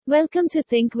Welcome to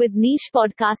Think with Niche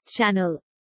podcast channel.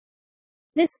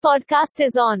 This podcast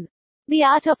is on the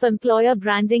art of employer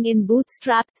branding in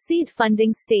Bootstrap seed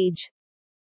funding stage.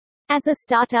 As a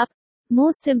startup,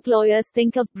 most employers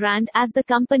think of brand as the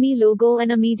company logo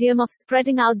and a medium of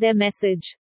spreading out their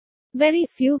message. Very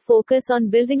few focus on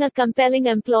building a compelling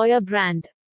employer brand.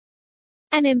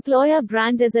 An employer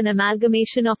brand is an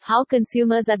amalgamation of how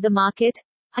consumers at the market,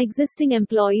 existing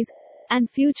employees, and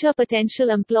future potential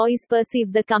employees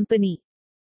perceive the company.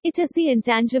 It is the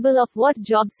intangible of what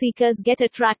job seekers get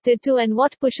attracted to and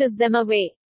what pushes them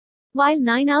away. While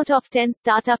 9 out of 10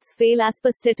 startups fail as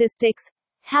per statistics,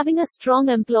 having a strong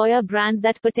employer brand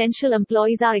that potential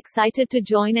employees are excited to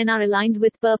join and are aligned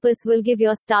with purpose will give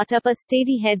your startup a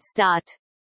steady head start.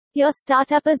 Your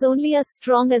startup is only as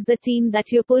strong as the team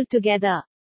that you pull together.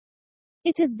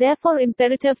 It is therefore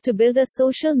imperative to build a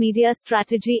social media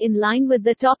strategy in line with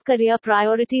the top career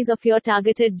priorities of your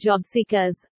targeted job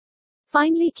seekers.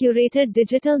 Finely curated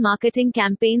digital marketing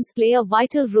campaigns play a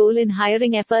vital role in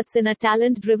hiring efforts in a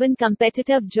talent-driven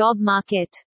competitive job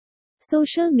market.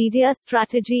 Social media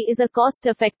strategy is a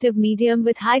cost-effective medium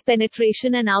with high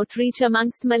penetration and outreach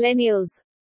amongst millennials.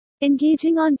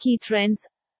 Engaging on key trends,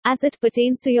 as it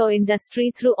pertains to your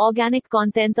industry through organic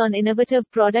content on innovative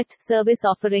product service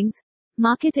offerings,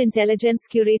 market intelligence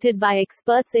curated by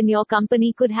experts in your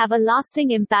company could have a lasting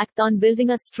impact on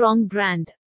building a strong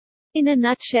brand. In a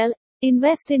nutshell,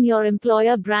 invest in your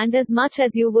employer brand as much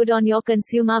as you would on your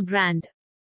consumer brand.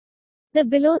 The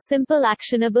below simple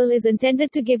actionable is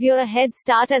intended to give you a head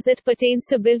start as it pertains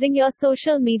to building your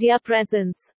social media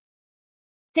presence.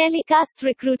 Telecast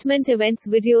recruitment events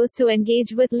videos to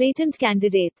engage with latent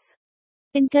candidates.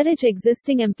 Encourage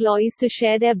existing employees to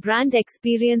share their brand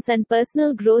experience and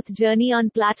personal growth journey on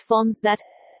platforms that,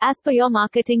 as per your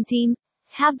marketing team,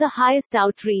 have the highest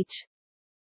outreach.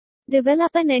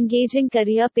 Develop an engaging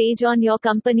career page on your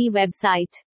company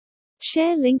website.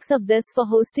 Share links of this for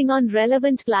hosting on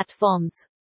relevant platforms.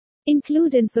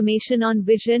 Include information on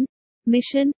vision,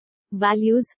 mission,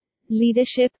 values,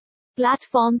 leadership,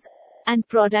 platforms, and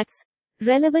products,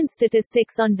 relevant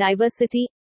statistics on diversity,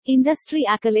 industry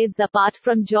accolades apart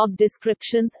from job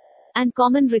descriptions, and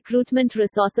common recruitment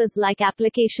resources like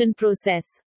application process.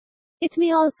 It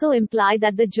may also imply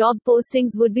that the job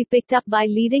postings would be picked up by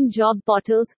leading job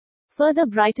portals, further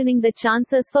brightening the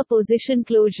chances for position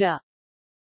closure.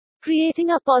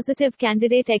 Creating a positive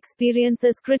candidate experience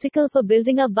is critical for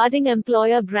building a budding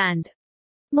employer brand.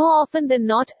 More often than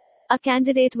not, a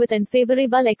candidate with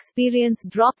unfavorable experience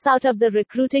drops out of the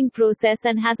recruiting process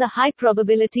and has a high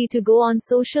probability to go on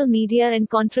social media and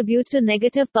contribute to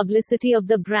negative publicity of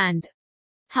the brand.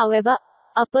 However,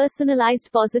 a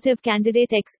personalized positive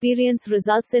candidate experience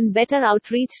results in better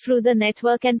outreach through the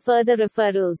network and further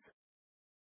referrals.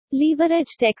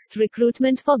 Leverage text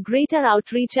recruitment for greater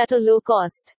outreach at a low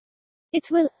cost. It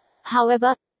will,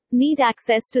 however, need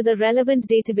access to the relevant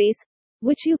database,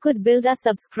 which you could build or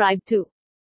subscribe to.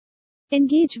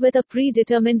 Engage with a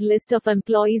predetermined list of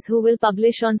employees who will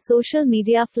publish on social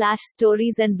media flash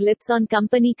stories and blips on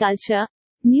company culture,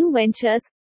 new ventures,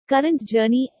 current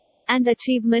journey, and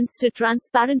achievements to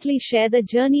transparently share the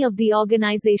journey of the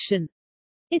organization.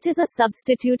 It is a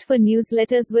substitute for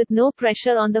newsletters with no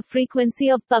pressure on the frequency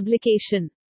of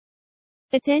publication.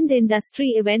 Attend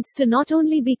industry events to not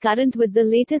only be current with the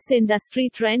latest industry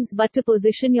trends but to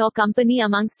position your company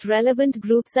amongst relevant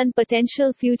groups and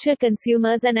potential future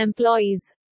consumers and employees.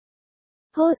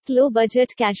 Host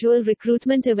low-budget casual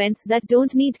recruitment events that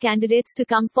don't need candidates to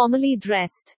come formally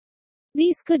dressed.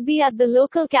 These could be at the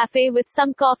local cafe with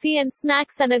some coffee and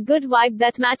snacks and a good vibe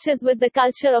that matches with the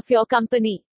culture of your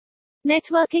company.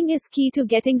 Networking is key to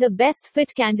getting the best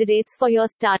fit candidates for your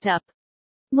startup.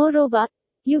 Moreover,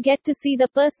 you get to see the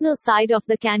personal side of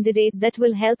the candidate that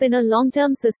will help in a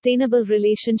long-term sustainable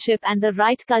relationship and the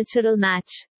right cultural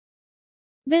match.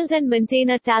 Build and maintain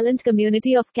a talent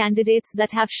community of candidates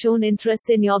that have shown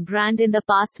interest in your brand in the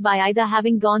past by either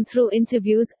having gone through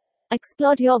interviews,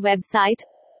 explored your website,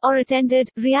 or attended,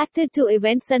 reacted to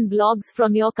events and blogs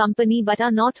from your company but are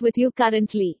not with you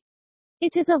currently.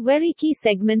 It is a very key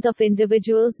segment of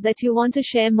individuals that you want to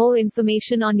share more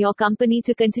information on your company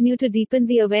to continue to deepen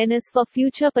the awareness for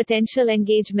future potential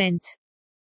engagement.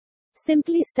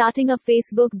 Simply starting a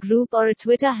Facebook group or a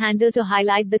Twitter handle to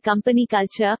highlight the company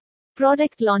culture,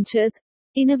 product launches,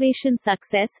 innovation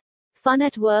success, fun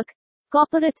at work,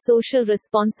 corporate social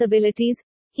responsibilities,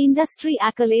 industry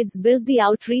accolades build the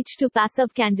outreach to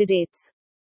passive candidates.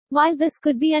 While this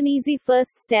could be an easy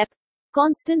first step,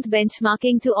 Constant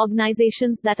benchmarking to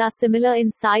organizations that are similar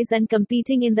in size and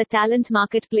competing in the talent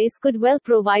marketplace could well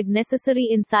provide necessary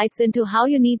insights into how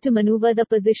you need to maneuver the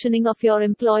positioning of your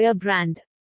employer brand.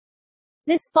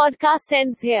 This podcast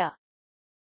ends here.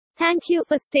 Thank you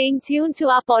for staying tuned to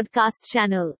our podcast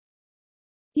channel.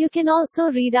 You can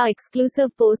also read our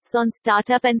exclusive posts on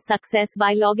startup and success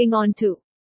by logging on to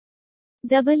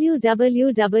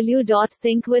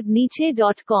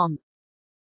www.thinkwithniche.com.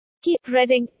 Keep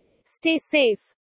reading. Stay safe.